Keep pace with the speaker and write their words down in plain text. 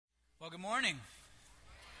Good morning.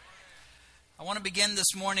 I want to begin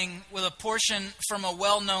this morning with a portion from a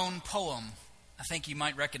well-known poem. I think you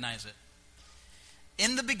might recognize it.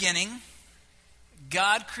 In the beginning,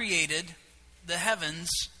 God created the heavens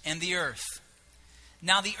and the earth.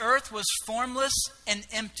 Now the earth was formless and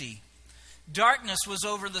empty. Darkness was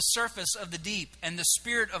over the surface of the deep, and the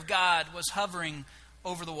Spirit of God was hovering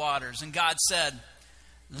over the waters. And God said,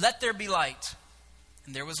 "Let there be light."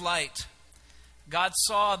 And there was light. God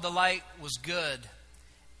saw the light was good,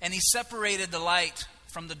 and He separated the light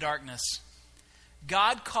from the darkness.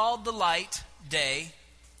 God called the light day,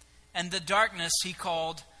 and the darkness He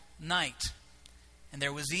called night. And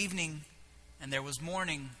there was evening, and there was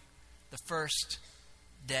morning, the first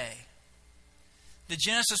day. The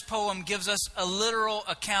Genesis poem gives us a literal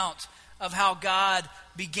account of how God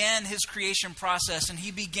began His creation process, and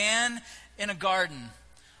He began in a garden.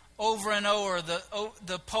 Over and over,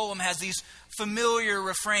 the poem has these familiar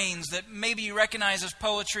refrains that maybe you recognize as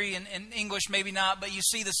poetry in English, maybe not, but you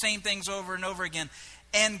see the same things over and over again.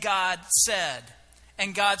 And God said,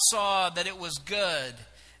 and God saw that it was good,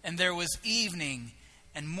 and there was evening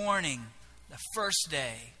and morning, the first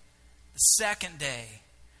day, the second day,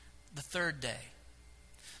 the third day.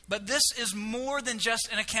 But this is more than just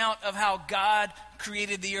an account of how God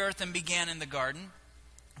created the earth and began in the garden.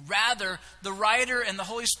 Rather, the writer and the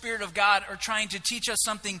Holy Spirit of God are trying to teach us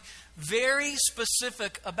something very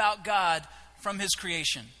specific about God from His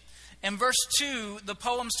creation. In verse 2, the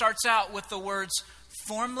poem starts out with the words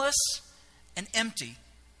formless and empty.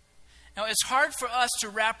 Now, it's hard for us to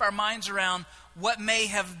wrap our minds around what may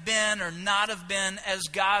have been or not have been as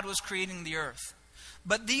God was creating the earth.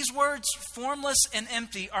 But these words, formless and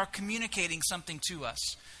empty, are communicating something to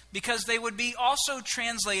us, because they would be also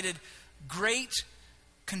translated great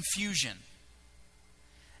confusion.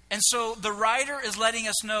 And so the writer is letting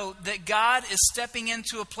us know that God is stepping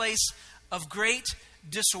into a place of great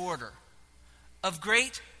disorder, of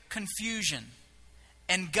great confusion,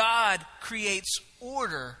 and God creates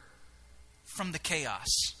order from the chaos.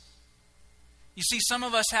 You see, some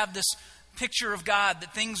of us have this picture of God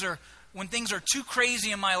that when things are too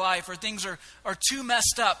crazy in my life or things are too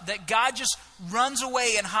messed up, that God just runs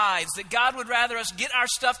away and hides, that God would rather us get our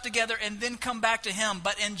stuff together and then come back to Him.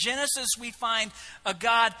 But in Genesis, we find a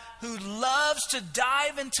God who loves to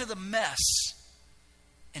dive into the mess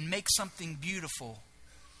and make something beautiful.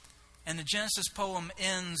 And the Genesis poem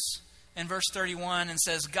ends in verse 31 and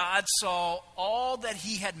says, God saw all that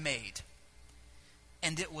He had made,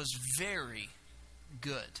 and it was very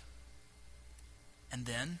good. And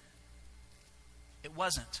then it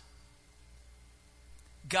wasn't.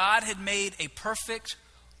 God had made a perfect,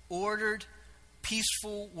 ordered,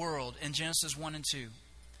 peaceful world in Genesis 1 and 2.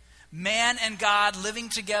 Man and God living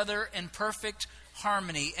together in perfect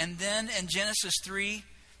harmony. And then in Genesis 3,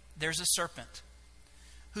 there's a serpent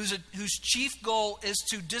whose chief goal is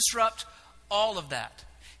to disrupt all of that.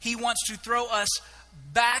 He wants to throw us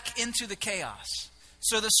back into the chaos.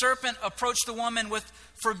 So the serpent approached the woman with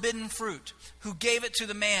forbidden fruit, who gave it to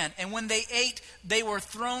the man. And when they ate, they were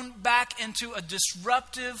thrown back into a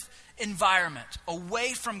disruptive environment,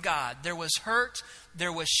 away from God. There was hurt,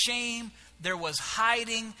 there was shame, there was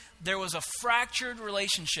hiding, there was a fractured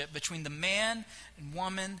relationship between the man and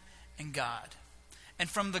woman and God. And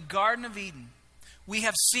from the Garden of Eden, we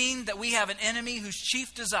have seen that we have an enemy whose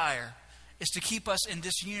chief desire is to keep us in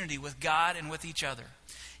disunity with God and with each other.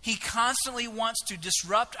 He constantly wants to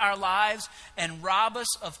disrupt our lives and rob us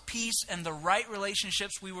of peace and the right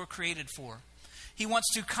relationships we were created for. He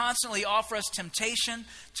wants to constantly offer us temptation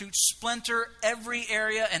to splinter every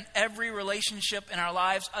area and every relationship in our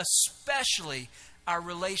lives, especially our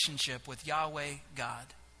relationship with Yahweh God.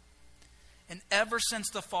 And ever since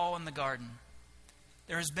the fall in the garden,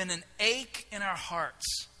 there has been an ache in our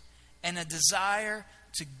hearts and a desire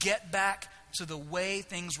to get back to the way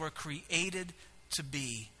things were created to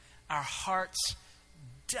be. Our hearts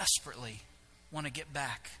desperately want to get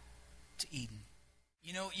back to Eden.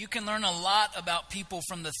 You know, you can learn a lot about people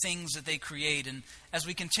from the things that they create. And as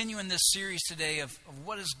we continue in this series today of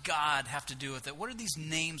what does God have to do with it? What are these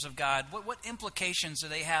names of God? What implications do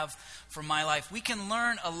they have for my life? We can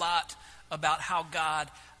learn a lot about how God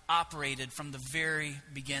operated from the very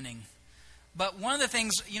beginning. But one of the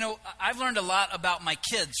things, I've learned a lot about my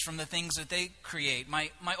kids from the things that they create. My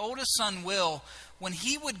oldest son, Will, when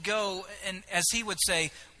he would go, and as he would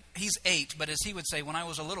say, he's 8, but as he would say when I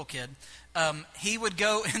was a little kid, he would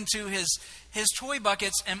go into his toy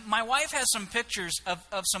buckets, and my wife has some pictures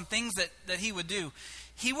of some things that he would do.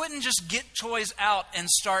 He wouldn't just get toys out and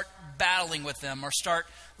start battling with them or start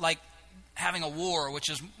having a war, which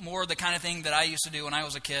is more the kind of thing that I used to do when I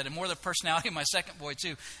was a kid, and more the personality of my second boy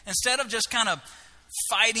too. Instead of just kind of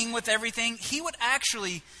fighting with everything, he would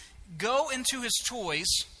actually go into his toys.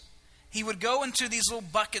 He would go into these little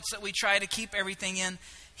buckets that we try to keep everything in.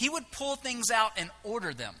 He would pull things out and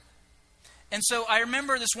order them. And so I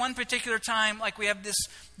remember this one particular time, like we have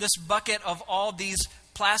this bucket of all these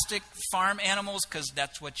plastic farm animals, because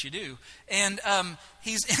that's what you do. And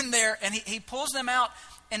he's in there, and he pulls them out,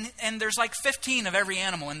 and there's like 15 of every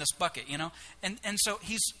animal in this bucket, you know. And so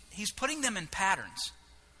he's putting them in patterns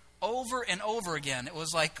over and over again. It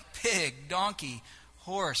was like pig, donkey,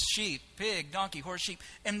 horse, sheep, pig, donkey, horse, sheep,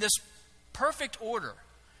 in this perfect order.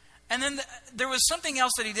 And then there was something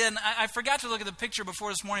else that he did, and I forgot to look at the picture before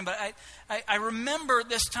this morning, but I remember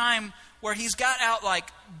this time where he's got out like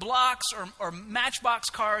blocks or matchbox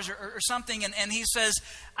cars or something, and he says,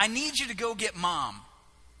 I need you to go get Mom.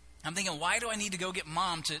 I'm thinking, why do I need to go get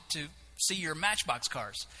Mom to see your matchbox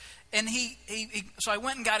cars? And so I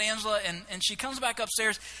went and got Angela, and she comes back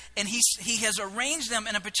upstairs, and he has arranged them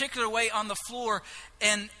in a particular way on the floor,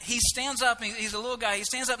 and he stands up, and he's a little guy, he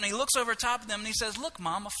stands up and he looks over top of them and he says, look,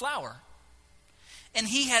 Mom, a flower. And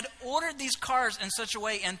he had ordered these cars in such a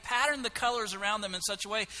way and patterned the colors around them in such a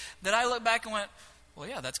way that I looked back and went, well,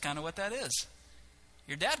 yeah, that's kind of what that is.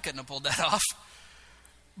 Your dad couldn't have pulled that off.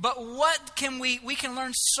 But what can we can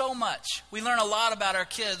learn so much. We learn a lot about our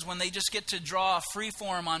kids when they just get to draw a free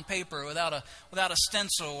form on paper without a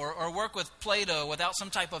stencil or work with Play-Doh without some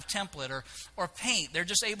type of template or paint. They're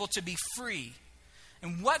just able to be free.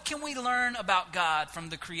 And what can we learn about God from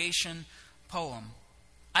the creation poem?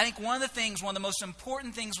 I think one of the most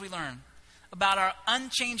important things we learn about our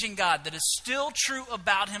unchanging God that is still true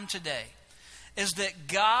about him today is that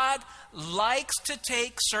God likes to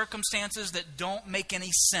take circumstances that don't make any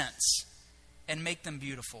sense and make them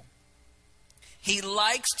beautiful. He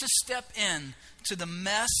likes to step in to the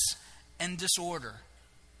mess and disorder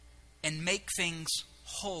and make things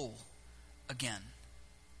whole again.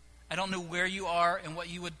 I don't know where you are and what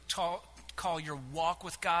you would call your walk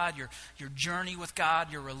with God, your journey with God,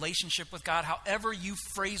 your relationship with God, however you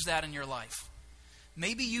phrase that in your life.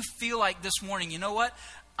 Maybe you feel like this morning, you know what?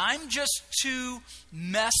 I'm just too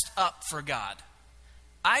messed up for God.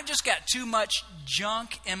 I've just got too much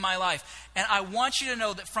junk in my life. And I want you to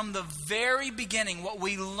know that from the very beginning, what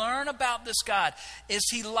we learn about this God is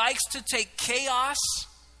he likes to take chaos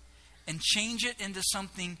and change it into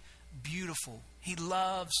something beautiful. He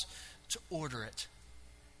loves to order it.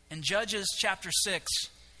 In Judges chapter 6,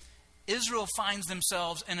 Israel finds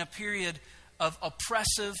themselves in a period of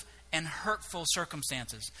oppressive and hurtful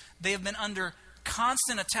circumstances. They have been under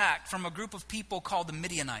constant attack from a group of people called the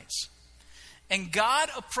Midianites. And God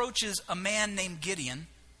approaches a man named Gideon,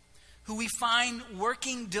 who we find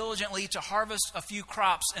working diligently to harvest a few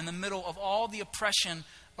crops in the middle of all the oppression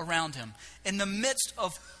around him. In the midst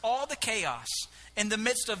of all the chaos, in the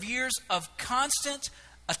midst of years of constant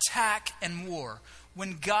attack and war,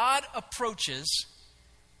 when God approaches,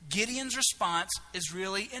 Gideon's response is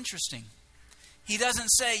really interesting. He doesn't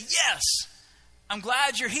say, yes, I'm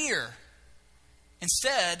glad you're here.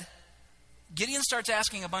 Instead, Gideon starts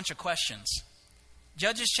asking a bunch of questions.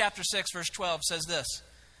 Judges chapter 6, verse 12 says this.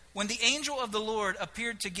 When the angel of the Lord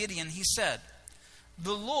appeared to Gideon, he said,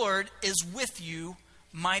 the Lord is with you,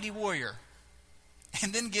 mighty warrior.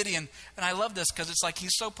 And then Gideon, and I love this because it's like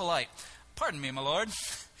he's so polite. Pardon me, my Lord.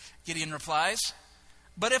 Gideon replies,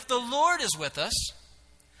 but if the Lord is with us,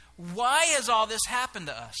 why has all this happened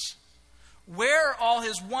to us? Where are all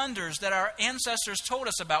his wonders that our ancestors told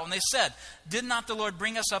us about when they said, did not the Lord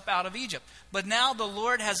bring us up out of Egypt? But now the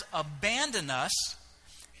Lord has abandoned us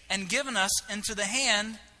and given us into the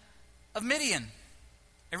hand of Midian.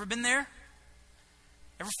 Ever been there?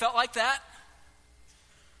 Ever felt like that?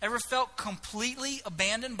 Ever felt completely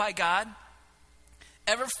abandoned by God?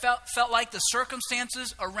 Ever felt like the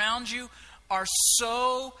circumstances around you are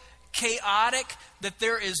so chaotic that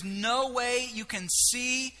there is no way you can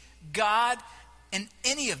see God in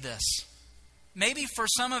any of this? Maybe for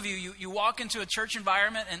some of you walk into a church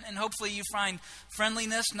environment and hopefully you find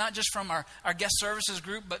friendliness, not just from our guest services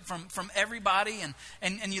group, but from everybody.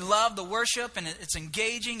 And you love the worship and it's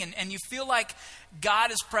engaging and you feel like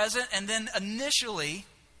God is present. And then initially,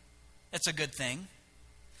 it's a good thing.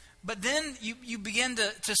 But then you begin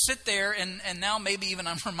to sit there and now maybe even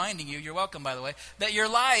I'm reminding you, you're welcome by the way, that your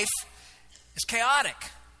life is chaotic,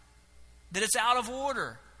 that it's out of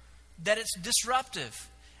order, that it's disruptive.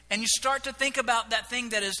 And you start to think about that thing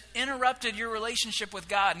that has interrupted your relationship with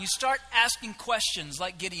God. And you start asking questions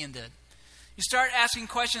like Gideon did. You start asking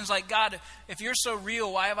questions like, God, if you're so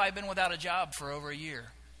real, why have I been without a job for over a year?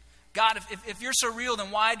 God, if you're so real,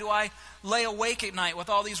 then why do I lay awake at night with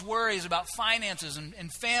all these worries about finances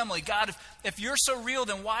and family? God, if you're so real,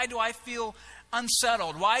 then why do I feel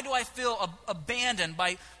unsettled? Why do I feel abandoned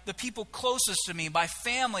by the people closest to me, by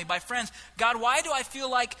family, by friends? God, why do I feel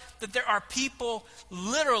like that there are people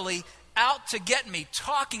literally out to get me,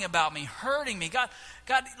 talking about me, hurting me? God,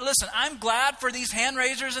 listen, I'm glad for these hand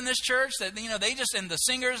raisers in this church that, they just, and the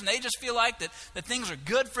singers, and they just feel like that things are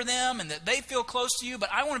good for them and that they feel close to you. But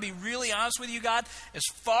I want to be really honest with you, God. As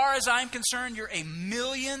far as I'm concerned, you're a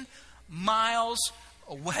million miles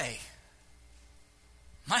away.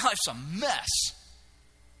 My life's a mess.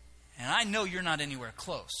 And I know you're not anywhere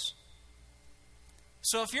close.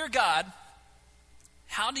 So if you're God,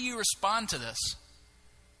 how do you respond to this?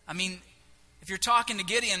 I mean, if you're talking to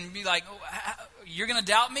Gideon, be like, you're going to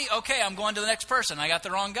doubt me? Okay, I'm going to the next person. I got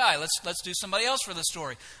the wrong guy. Let's do somebody else for the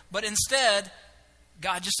story. But instead,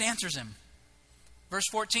 God just answers him. Verse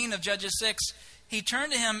 14 of Judges 6, he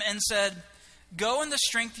turned to him and said, go in the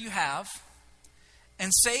strength you have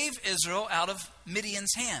and save Israel out of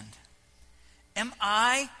Midian's hand. Am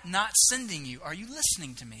I not sending you? Are you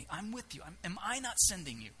listening to me? I'm with you. Am I not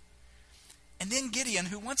sending you? And then Gideon,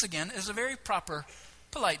 who once again is a very proper,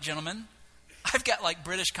 polite gentleman. I've got like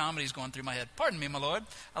British comedies going through my head. Pardon me, my lord.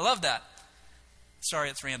 I love that. Sorry,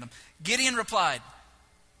 it's random. Gideon replied,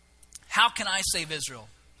 how can I save Israel?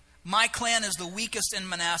 My clan is the weakest in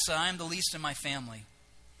Manasseh. I am the least in my family.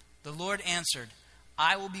 The Lord answered,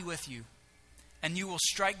 I will be with you, and you will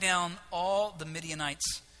strike down all the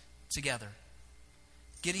Midianites together.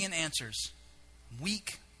 Gideon answers, I'm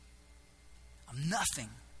weak. I'm nothing.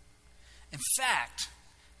 In fact,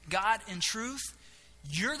 God, in truth,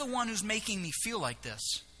 you're the one who's making me feel like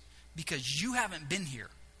this because you haven't been here.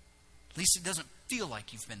 At least it doesn't feel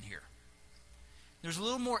like you've been here. There's a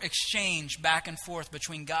little more exchange back and forth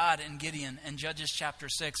between God and Gideon in Judges chapter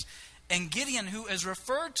 6. And Gideon, who is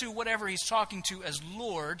referred to whatever he's talking to as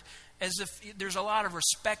Lord, as if there's a lot of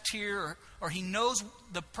respect here, or he knows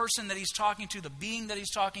the person that he's talking to, the being that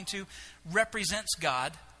he's talking to, represents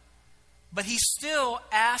God. But he still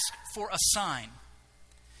asks for a sign.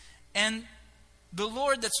 And the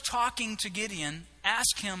Lord that's talking to Gideon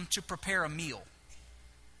asks him to prepare a meal.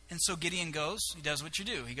 And so Gideon goes, he does what you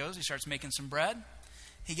do. He goes, he starts making some bread,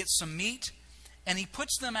 he gets some meat, and he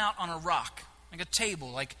puts them out on a rock, like a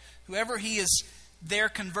table, like whoever he is there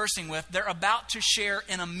conversing with, they're about to share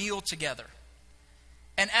in a meal together.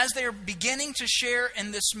 And as they're beginning to share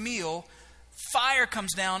in this meal, fire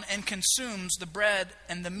comes down and consumes the bread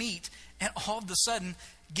and the meat. And all of a sudden,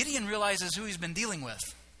 Gideon realizes who he's been dealing with.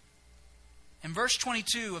 And verse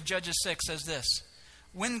 22 of Judges 6 says this,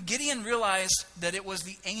 when Gideon realized that it was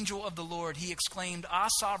the angel of the Lord, he exclaimed, Ah,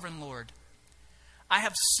 sovereign Lord, I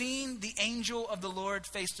have seen the angel of the Lord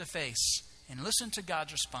face to face. And listen to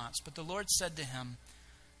God's response. But the Lord said to him,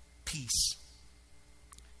 peace.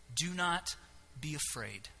 Do not be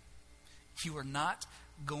afraid. You are not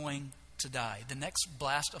going to die. The next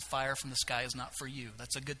blast of fire from the sky is not for you.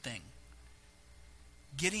 That's a good thing.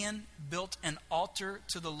 Gideon built an altar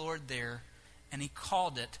to the Lord there, and he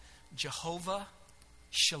called it Jehovah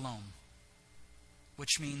Shalom,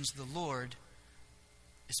 which means the Lord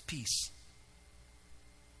is peace.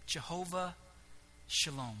 Jehovah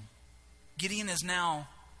Shalom. Gideon is now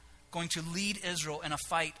going to lead Israel in a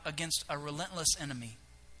fight against a relentless enemy.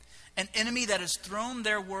 An enemy that has thrown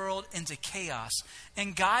their world into chaos.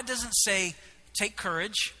 And God doesn't say, take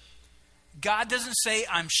courage. God doesn't say,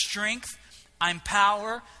 I'm strength, I'm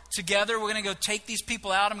power. Together we're going to go take these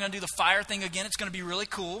people out. I'm going to do the fire thing again. It's going to be really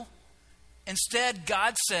cool. Instead,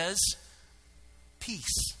 God says,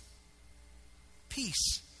 peace.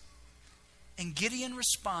 Peace. And Gideon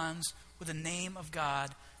responds with the name of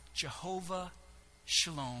God, Jehovah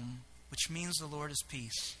Shalom, which means the Lord is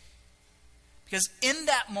peace. Because in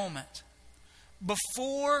that moment,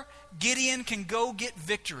 before Gideon can go get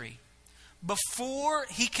victory, before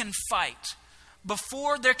he can fight,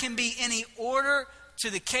 before there can be any order to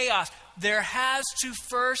the chaos, there has to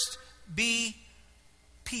first be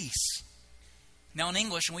peace. Now in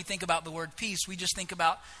English, when we think about the word peace, we just think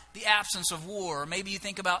about the absence of war. Or maybe you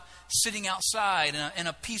think about sitting outside in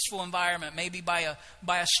a peaceful environment, maybe by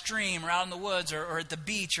a stream or out in the woods or at the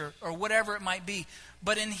beach or whatever it might be.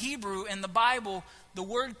 But in Hebrew, in the Bible, the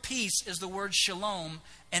word peace is the word shalom,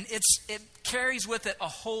 and it carries with it a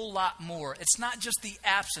whole lot more. It's not just the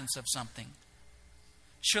absence of something.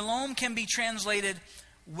 Shalom can be translated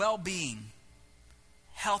well-being,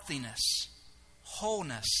 healthiness,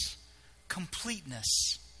 wholeness,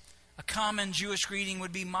 completeness. A common Jewish greeting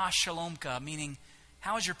would be Ma Shalomka, meaning,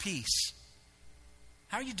 how is your peace?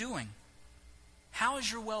 How are you doing? How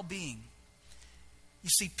is your well-being? You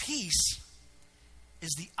see, peace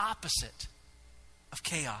is the opposite of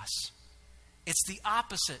chaos. It's the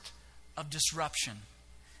opposite of disruption.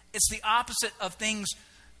 It's the opposite of things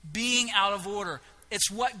being out of order. It's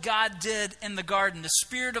what God did in the garden. The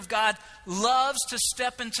Spirit of God loves to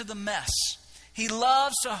step into the mess. He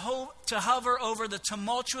loves to hover over the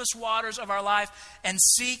tumultuous waters of our life and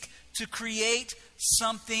seek to create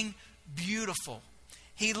something beautiful.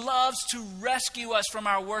 He loves to rescue us from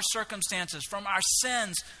our worst circumstances, from our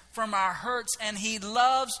sins, from our hurts, and He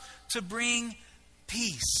loves to bring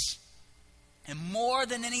peace. And more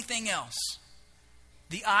than anything else,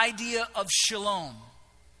 the idea of shalom,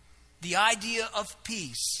 the idea of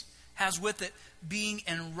peace, has with it being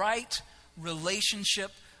in right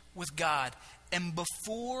relationship with God. And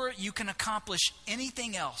before you can accomplish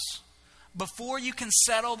anything else, before you can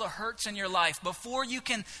settle the hurts in your life, before you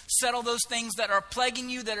can settle those things that are plaguing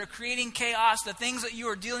you, that are creating chaos, the things that you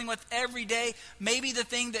are dealing with every day, maybe the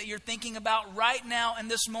thing that you're thinking about right now in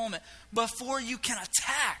this moment, before you can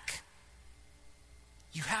attack,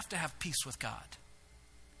 you have to have peace with God.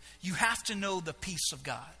 You have to know the peace of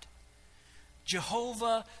God.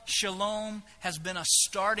 Jehovah Shalom has been a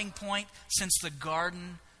starting point since the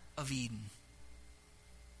Garden of Eden.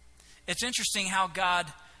 It's interesting how God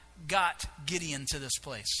got Gideon to this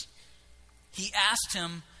place. He asked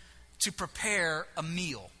him to prepare a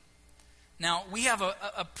meal. Now, we have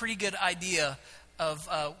a pretty good idea of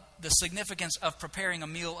the significance of preparing a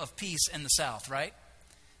meal of peace in the South, right?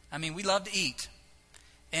 I mean, we love to eat.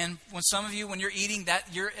 And when some of you, when you're eating, that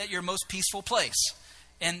you're at your most peaceful place.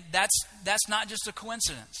 And that's not just a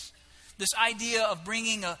coincidence. This idea of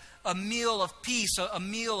bringing a meal of peace, a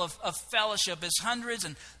meal of fellowship, is hundreds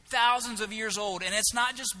and thousands of years old. And it's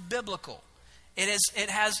not just biblical. It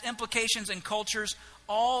has implications in cultures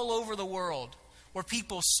all over the world where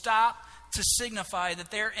people stop to signify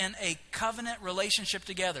that they're in a covenant relationship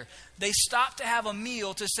together. They stop to have a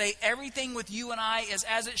meal to say everything with you and I is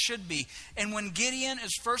as it should be. And when Gideon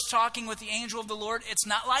is first talking with the angel of the Lord, it's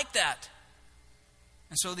not like that.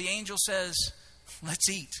 And so the angel says, let's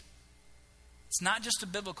eat. It's not just a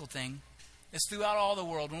biblical thing. It's throughout all the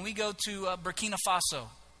world. When we go to Burkina Faso,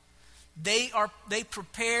 they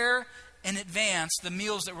prepare in advance the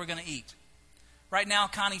meals that we're going to eat. Right now,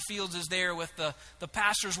 Connie Fields is there with the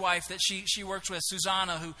pastor's wife that she works with,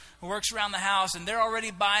 Susanna, who works around the house, and they're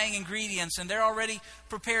already buying ingredients, and they're already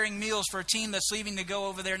preparing meals for a team that's leaving to go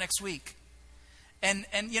over there next week. And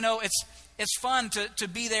you know, it's fun to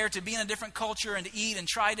be there, to be in a different culture and to eat and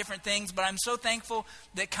try different things, but I'm so thankful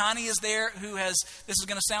that Connie is there, who has, this is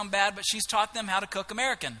going to sound bad, but she's taught them how to cook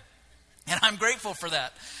American. And I'm grateful for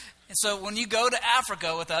that. And so when you go to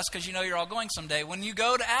Africa with us, because you know you're all going someday, when you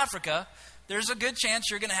go to Africa, there's a good chance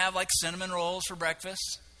you're going to have like cinnamon rolls for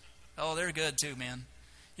breakfast. Oh, they're good too, man.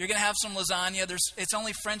 You're going to have some lasagna. It's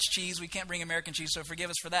only French cheese. We can't bring American cheese, so forgive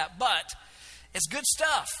us for that. But it's good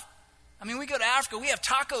stuff. I mean, we go to Africa, we have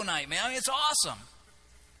taco night, man. I mean, it's awesome.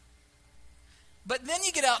 But then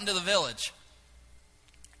you get out into the village.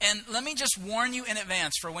 And let me just warn you in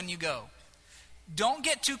advance for when you go. Don't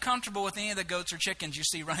get too comfortable with any of the goats or chickens you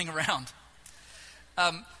see running around.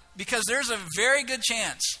 Because there's a very good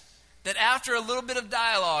chance that after a little bit of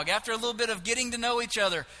dialogue, after a little bit of getting to know each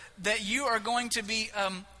other, that you are going to be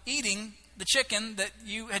eating the chicken that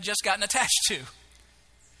you had just gotten attached to.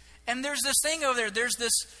 And there's this thing over there, there's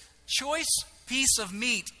this choice piece of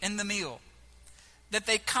meat in the meal that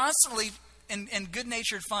they constantly, in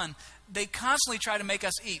good-natured fun, they constantly try to make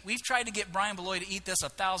us eat. We've tried to get Brian Beloy to eat this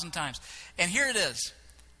 1,000 times. And here it is,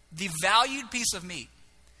 the valued piece of meat.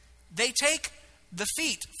 They take the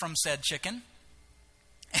feet from said chicken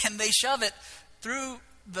and they shove it through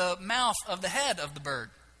the mouth of the head of the bird.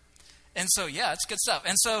 And so, yeah, it's good stuff.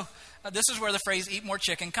 And so this is where the phrase "eat more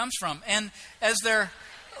chicken" comes from. And as they're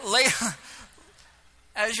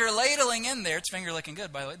as you're ladling in there, it's finger licking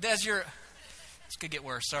good, by the way. This could get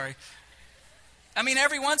worse, sorry. I mean,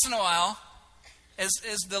 every once in a while, as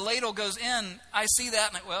the ladle goes in, I see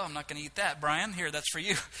that, and I'm not going to eat that, Brian. Here, that's for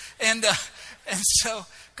you. And so,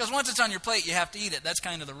 because once it's on your plate, you have to eat it. That's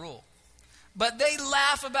kind of the rule. But they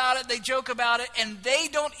laugh about it, they joke about it, and they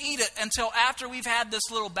don't eat it until after we've had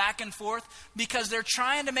this little back and forth, because they're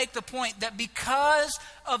trying to make the point that because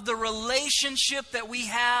of the relationship that we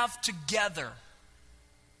have together,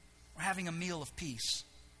 we're having a meal of peace.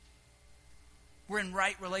 We're in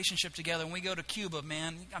right relationship together. When we go to Cuba,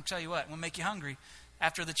 man, I'll tell you what, we'll make you hungry.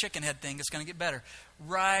 After the chicken head thing, it's going to get better.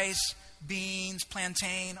 Rice, beans,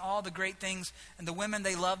 plantain, all the great things. And the women,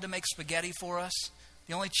 they love to make spaghetti for us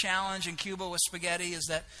The only challenge in Cuba with spaghetti is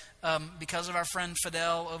that because of our friend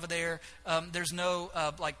Fidel over there, there's no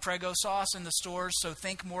like Prego sauce in the stores, so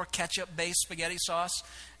think more ketchup-based spaghetti sauce.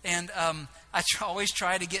 And I always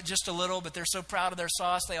try to get just a little, but they're so proud of their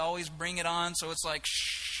sauce, they always bring it on, so it's like,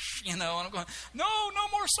 shh, and I'm going, no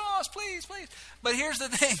more sauce, please. But here's the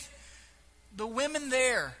thing. The women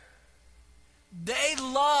there, they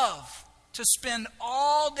love to spend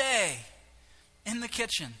all day in the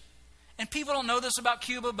kitchen. And people don't know this about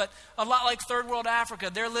Cuba, but a lot like third world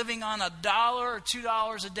Africa, they're living on $1 or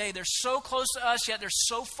 $2 a day. They're so close to us, yet they're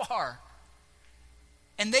so far.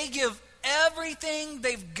 And they give everything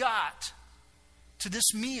they've got to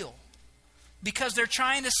this meal because they're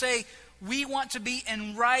trying to say, we want to be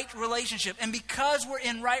in right relationship. And because we're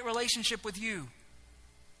in right relationship with you,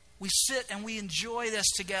 we sit and we enjoy this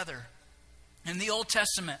together. In the Old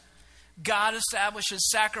Testament, God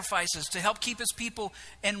establishes sacrifices to help keep his people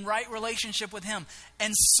in right relationship with him.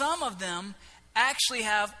 And some of them actually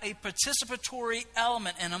have a participatory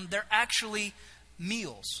element in them. They're actually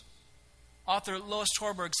meals. Author Lois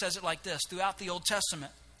Torberg says it like this: throughout the Old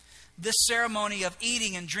Testament, this ceremony of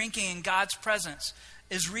eating and drinking in God's presence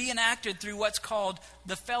is reenacted through what's called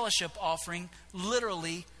the fellowship offering,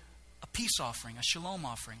 literally a peace offering, a shalom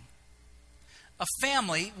offering. A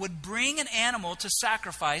family would bring an animal to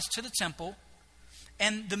sacrifice to the temple,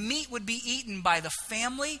 and the meat would be eaten by the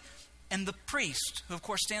family and the priest, who of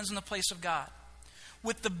course stands in the place of God,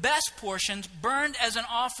 with the best portions burned as an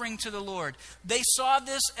offering to the Lord. They saw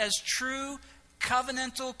this as true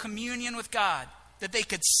covenantal communion with God, that they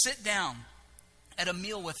could sit down at a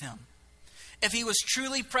meal with him. If he was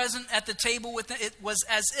truly present at the table with them, it was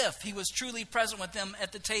as if he was truly present with them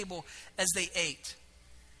at the table as they ate.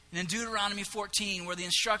 And in Deuteronomy 14, where the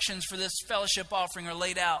instructions for this fellowship offering are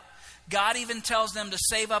laid out, God even tells them to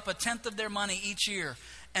save up 1/10 of their money each year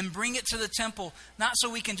and bring it to the temple, not so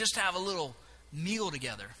we can just have a little meal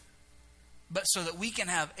together, but so that we can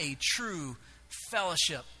have a true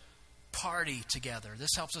fellowship party together.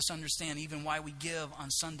 This helps us understand even why we give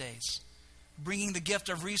on Sundays. Bringing the gift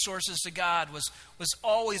of resources to God was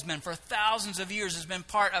always been, for thousands of years, has been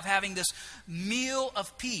part of having this meal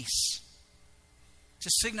of peace to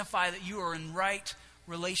signify that you are in right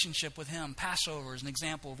relationship with him. Passover is an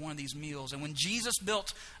example of one of these meals. And when Jesus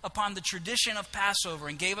built upon the tradition of Passover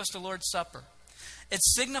and gave us the Lord's Supper, it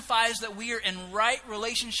signifies that we are in right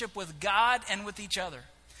relationship with God and with each other.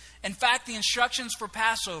 In fact, the instructions for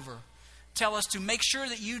Passover tell us to make sure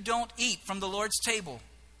that you don't eat from the Lord's table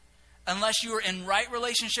unless you are in right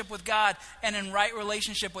relationship with God and in right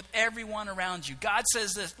relationship with everyone around you. God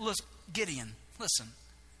says this, listen, Gideon, listen.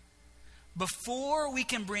 Before we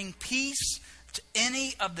can bring peace to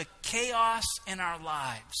any of the chaos in our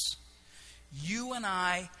lives, you and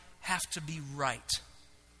I have to be right.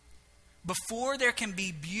 Before there can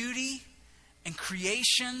be beauty and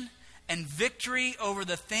creation and victory over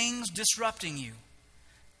the things disrupting you,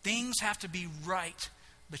 things have to be right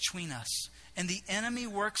between us. And the enemy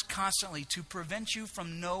works constantly to prevent you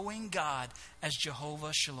from knowing God as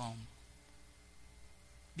Jehovah Shalom.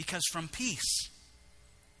 Because from peace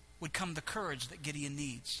would come the courage that Gideon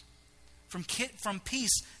needs. From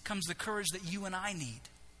peace comes the courage that you and I need.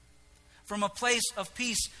 From a place of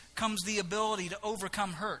peace comes the ability to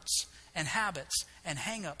overcome hurts and habits and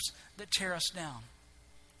hang-ups that tear us down.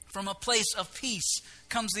 From a place of peace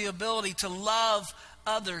comes the ability to love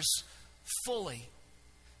others fully.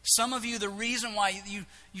 Some of you, the reason why you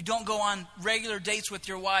don't go on regular dates with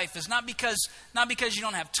your wife is not because you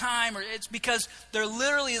don't have time, or it's because there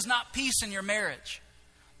literally is not peace in your marriage.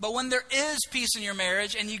 But when there is peace in your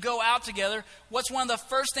marriage and you go out together, what's one of the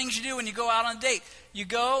first things you do when you go out on a date? You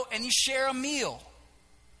go and you share a meal.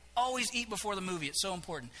 Always eat before the movie. It's so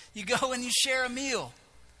important. You go and you share a meal.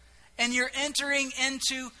 And you're entering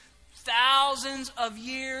into thousands of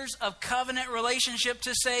years of covenant relationship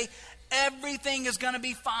to say everything is going to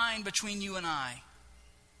be fine between you and I.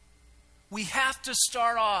 We have to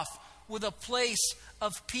start off with a place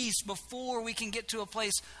of peace before we can get to a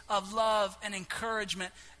place of love and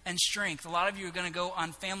encouragement and strength. A lot of you are going to go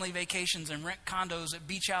on family vacations and rent condos at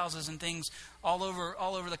beach houses and things all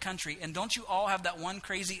over the country. And don't you all have that one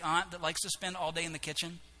crazy aunt that likes to spend all day in the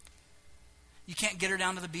kitchen? You can't get her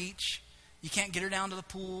down to the beach. You can't get her down to the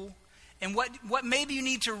pool. And what maybe you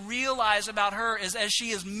need to realize about her is, as she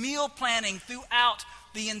is meal planning throughout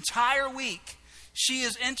the entire week, she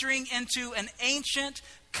is entering into an ancient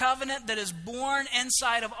covenant that is born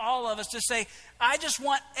inside of all of us to say, I just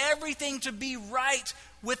want everything to be right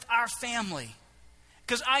with our family.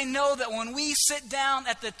 Because I know that when we sit down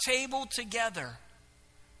at the table together,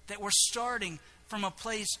 that we're starting from a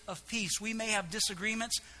place of peace. We may have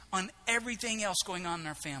disagreements on everything else going on in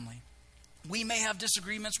our family. We may have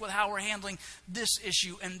disagreements with how we're handling this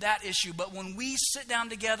issue and that issue, but when we sit down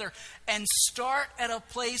together and start at a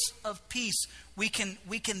place of peace, we can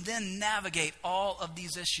then navigate all of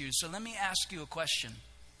these issues. So let me ask you a question.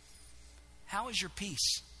 How is your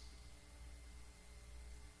peace?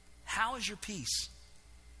 How is your peace?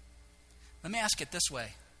 Let me ask it this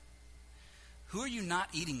way. Who are you not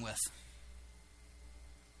eating with?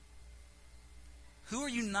 Who are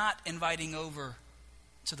you not inviting over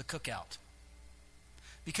to the cookout?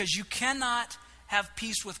 Because you cannot have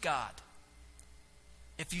peace with God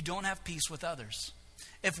if you don't have peace with others.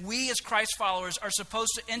 If we as Christ followers are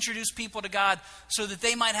supposed to introduce people to God so that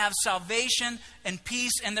they might have salvation and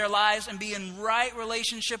peace in their lives and be in right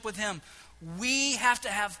relationship with Him, we have to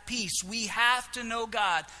have peace. We have to know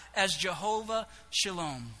God as Jehovah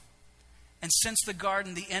Shalom. And since the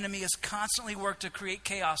garden, the enemy has constantly worked to create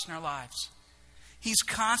chaos in our lives. He's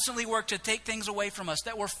constantly worked to take things away from us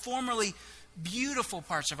that were formerly beautiful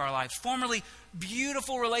parts of our lives, formerly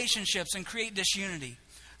beautiful relationships, and create disunity.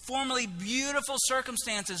 Formerly beautiful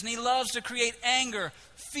circumstances, and he loves to create anger,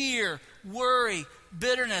 fear, worry,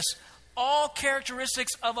 bitterness, all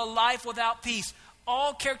characteristics of a life without peace,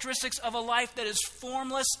 all characteristics of a life that is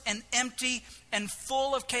formless and empty and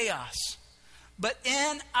full of chaos. But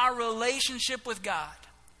in our relationship with God,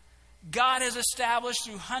 God has established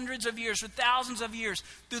through hundreds of years, through thousands of years,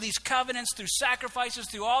 through these covenants, through sacrifices,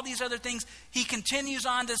 through all these other things, He continues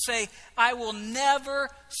on to say, I will never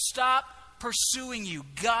stop pursuing you.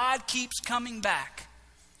 God keeps coming back,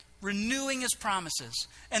 renewing His promises.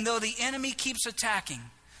 And though the enemy keeps attacking,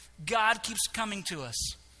 God keeps coming to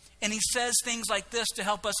us. And He says things like this to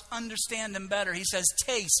help us understand Him better. He says,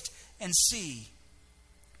 taste and see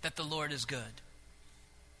that the Lord is good.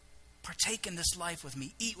 Partake in this life with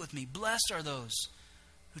me. Eat with me. Blessed are those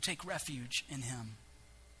who take refuge in Him.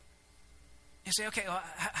 You say, okay, well,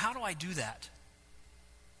 how do I do that?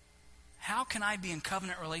 How can I be in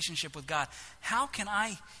covenant relationship with God? How can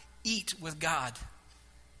I eat with God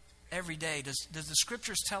every day? Does the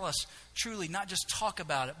Scriptures tell us truly, not just talk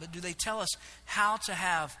about it, but do they tell us how to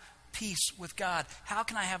have peace with God? How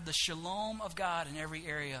can I have the shalom of God in every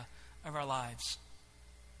area of our lives?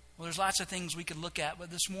 Well, there's lots of things we could look at,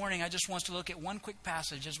 but this morning I just want us to look at one quick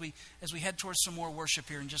passage as we head towards some more worship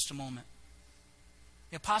here in just a moment.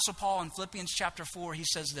 The Apostle Paul in Philippians chapter 4, he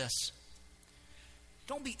says this,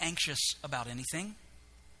 don't be anxious about anything,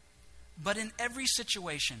 but in every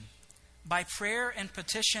situation, by prayer and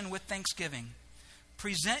petition with thanksgiving,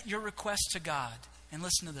 present your requests to God. And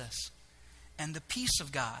listen to this. And the peace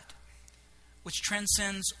of God, which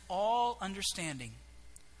transcends all understanding,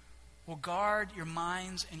 will guard your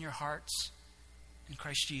minds and your hearts in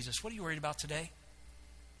Christ Jesus. What are you worried about today?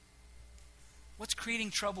 What's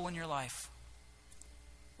creating trouble in your life?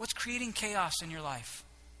 What's creating chaos in your life?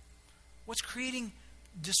 What's creating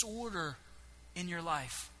disorder in your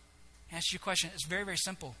life? Ask you a question. It's very, very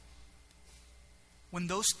simple. When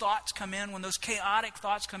those thoughts come in, when those chaotic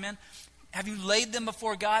thoughts come in, have you laid them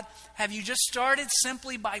before God? Have you just started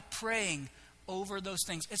simply by praying over those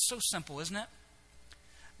things? It's so simple, isn't it?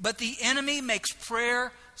 But the enemy makes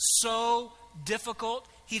prayer so difficult.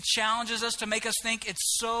 He challenges us to make us think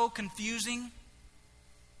it's so confusing.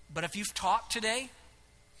 But if you've talked today,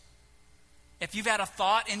 if you've had a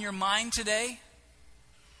thought in your mind today,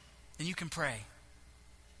 then you can pray.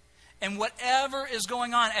 And whatever is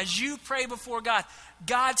going on, as you pray before God,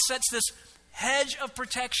 God sets this hedge of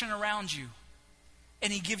protection around you.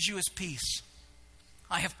 And He gives you His peace.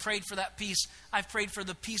 I have prayed for that peace. I've prayed for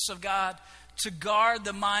the peace of God to guard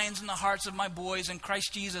the minds and the hearts of my boys in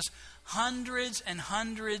Christ Jesus hundreds and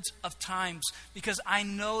hundreds of times because I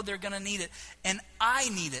know they're going to need it. And I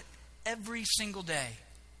need it every single day.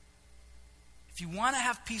 If you want to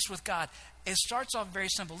have peace with God, it starts off very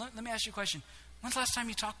simple. Let me ask you a question. When's the last time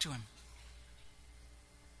you talked to Him?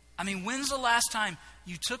 I mean, when's the last time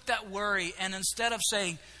you took that worry and instead of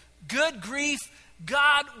saying, good grief,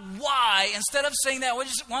 God, why? Instead of saying that, why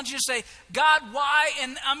don't you say, God, why?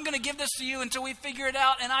 And I'm going to give this to you until we figure it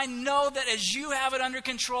out. And I know that as you have it under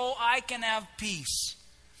control, I can have peace.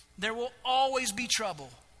 There will always be trouble.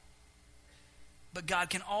 But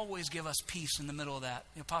God can always give us peace in the middle of that.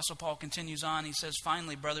 The Apostle Paul continues on. He says,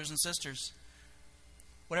 finally, brothers and sisters,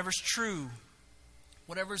 whatever's true,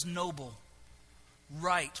 whatever's noble,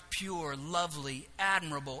 right, pure, lovely,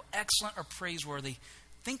 admirable, excellent, or praiseworthy,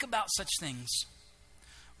 think about such things.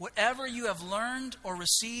 Whatever you have learned or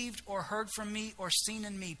received or heard from me or seen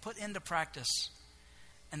in me, put into practice,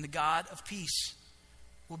 and the God of peace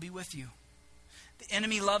will be with you. The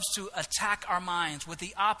enemy loves to attack our minds with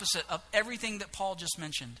the opposite of everything that Paul just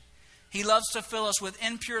mentioned. He loves to fill us with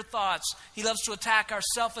impure thoughts. He loves to attack our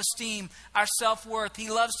self-esteem, our self-worth.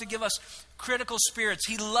 He loves to give us critical spirits.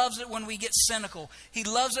 He loves it when we get cynical. He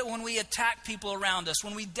loves it when we attack people around us,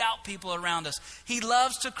 when we doubt people around us. He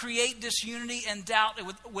loves to create disunity and doubt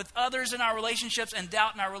with others in our relationships and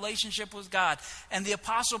doubt in our relationship with God. And the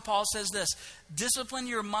Apostle Paul says this, discipline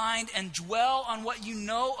your mind and dwell on what you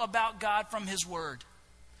know about God from His Word.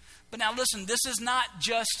 But now listen, this is not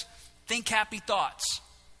just think happy thoughts.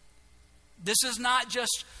 This is not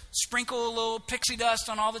just sprinkle a little pixie dust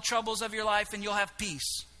on all the troubles of your life and you'll have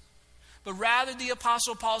peace. But rather, the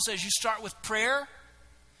Apostle Paul says you start with prayer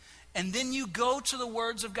and then you go to the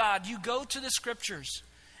words of God. You go to the Scriptures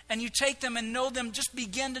and you take them and know them, just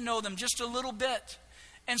begin to know them just a little bit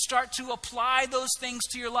and start to apply those things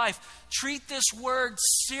to your life. Treat this word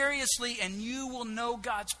seriously and you will know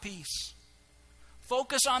God's peace.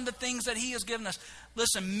 Focus on the things that He has given us.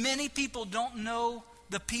 Listen, many people don't know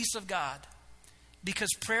the peace of God because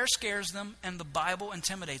prayer scares them and the Bible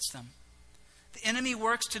intimidates them. The enemy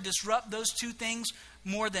works to disrupt those two things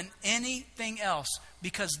more than anything else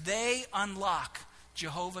because they unlock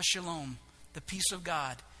Jehovah Shalom, the peace of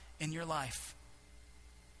God in your life.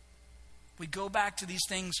 We go back to these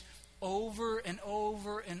things over and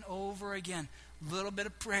over and over again. Little bit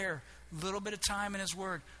of prayer, little bit of time in His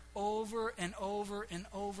Word, over and over and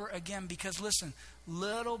over again. Because listen,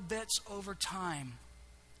 little bits over time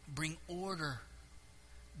bring order,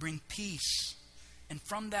 bring peace, and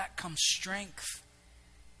from that comes strength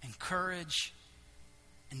and courage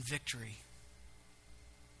and victory.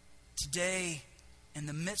 Today, in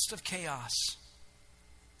the midst of chaos,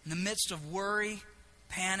 in the midst of worry,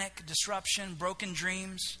 panic, disruption, broken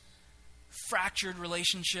dreams, fractured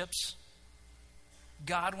relationships,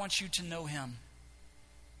 God wants you to know Him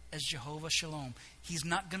as Jehovah Shalom. He's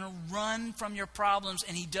not going to run from your problems,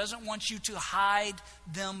 and He doesn't want you to hide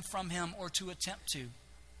them from Him or to attempt to.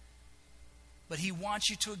 But He wants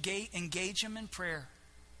you to engage Him in prayer.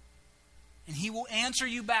 And He will answer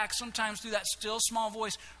you back sometimes through that still small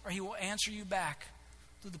voice, or He will answer you back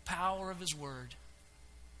through the power of His Word.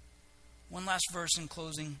 One last verse in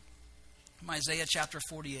closing from Isaiah chapter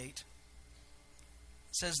 48. It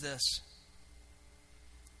says this.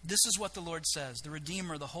 This is what the Lord says, the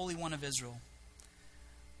Redeemer, the Holy One of Israel.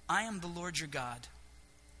 I am the Lord your God,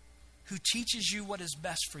 who teaches you what is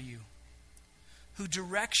best for you, who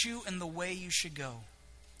directs you in the way you should go.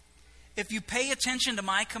 If you pay attention to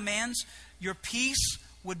my commands, your peace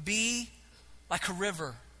would be like a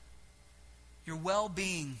river, your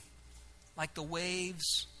well-being like the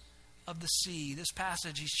waves of the sea. This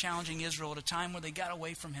passage, he's challenging Israel at a time where they got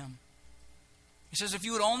away from Him. He says, if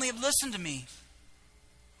you would only have listened to me,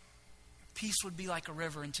 peace would be like a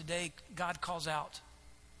river. And today, God calls out.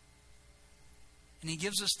 And He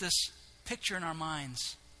gives us this picture in our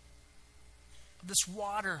minds of this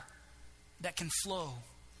water that can flow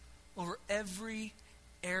over every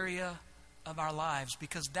area of our lives,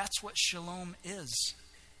 because that's what shalom is.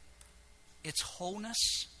 It's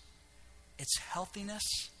wholeness, it's healthiness,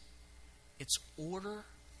 it's order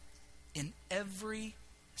in every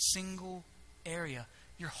single area.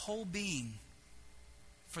 Your whole being.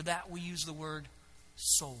 For that we use the word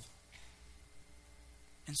soul.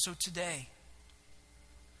 And so today,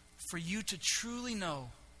 for you to truly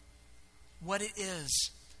know what it is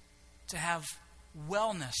to have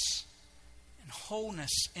wellness and wholeness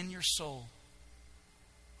in your soul,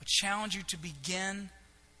 I would challenge you to begin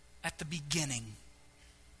at the beginning,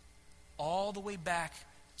 all the way back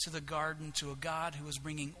to the garden, to a God who is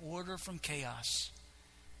bringing order from chaos,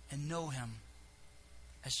 and know Him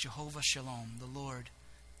as Jehovah Shalom, the Lord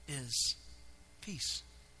is peace.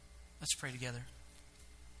 Let's pray together.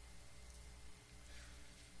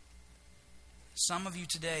 Some of you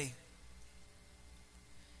today,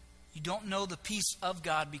 you don't know the peace of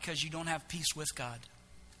God because you don't have peace with God.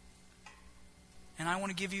 And I want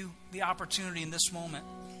to give you the opportunity in this moment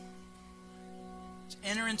to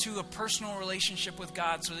enter into a personal relationship with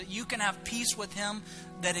God so that you can have peace with Him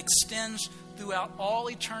that extends throughout all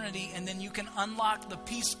eternity, and then you can unlock the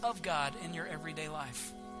peace of God in your everyday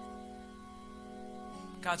life.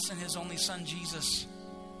 God sent His only Son, Jesus,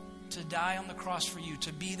 to die on the cross for you,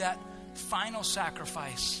 to be that final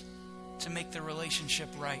sacrifice to make the relationship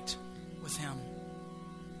right with Him.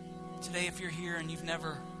 Today, if you're here and you've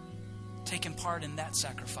never taken part in that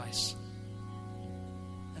sacrifice,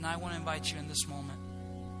 then I want to invite you in this moment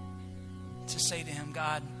to say to Him,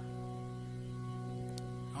 God,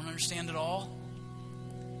 I don't understand it all,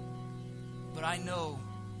 but I know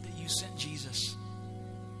that you sent Jesus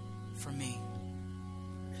for me.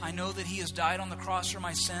 I know that He has died on the cross for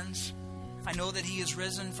my sins. I know that He is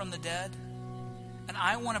risen from the dead. And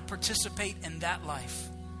I want to participate in that life.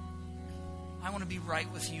 I want to be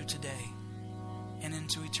right with you today and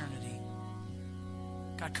into eternity.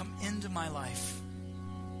 God, come into my life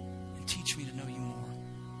and teach me to know you more.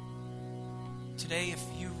 Today, if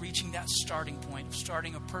you're reaching that starting point of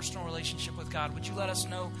starting a personal relationship with God, would you let us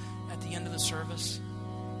know at the end of the service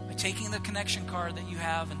by taking the connection card that you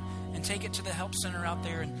have and take it to the help center out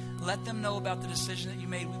there and let them know about the decision that you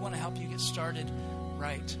made. We want to help you get started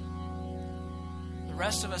right. The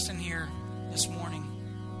rest of us in here this morning,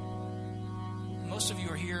 most of you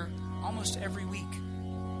are here almost every week.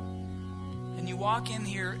 And you walk in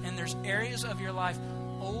here and there's areas of your life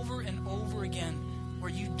over and over again where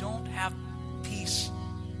you don't have peace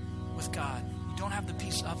with God. You don't have the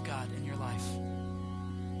peace of God in your life.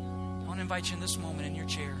 I want to invite you in this moment in your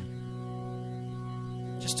chair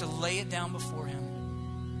just to lay it down before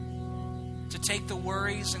Him, to take the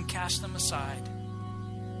worries and cast them aside,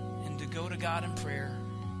 and to go to God in prayer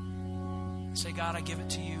and say, God, I give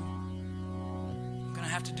it to you. I'm going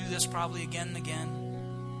to have to do this probably again and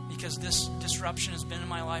again because this disruption has been in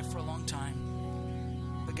my life for a long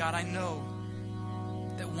time. But God, I know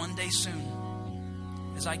that one day soon,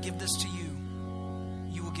 as I give this to you,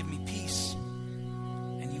 you will give me peace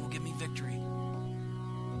and you will give me victory.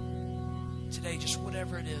 Today, just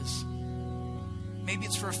whatever it is. Maybe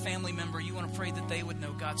it's for a family member. You want to pray that they would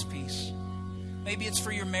know God's peace. Maybe it's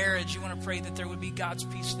for your marriage. You want to pray that there would be God's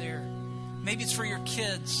peace there. Maybe it's for your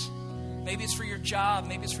kids. Maybe it's for your job.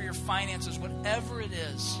 Maybe it's for your finances. Whatever it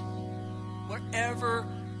is, wherever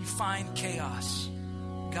you find chaos,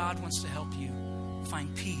 God wants to help you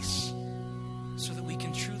find peace so that we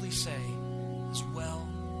can truly say, as well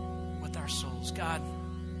with our souls. God,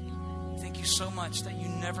 thank you so much that you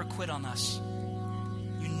never quit on us.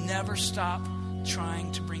 You never stop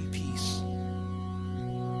trying to bring peace.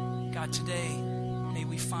 God, today, may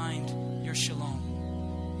we find your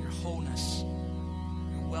shalom, your wholeness,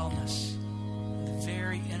 your wellness, in the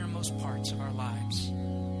very innermost parts of our lives.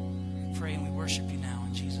 We pray and we worship you now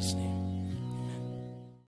in Jesus' name.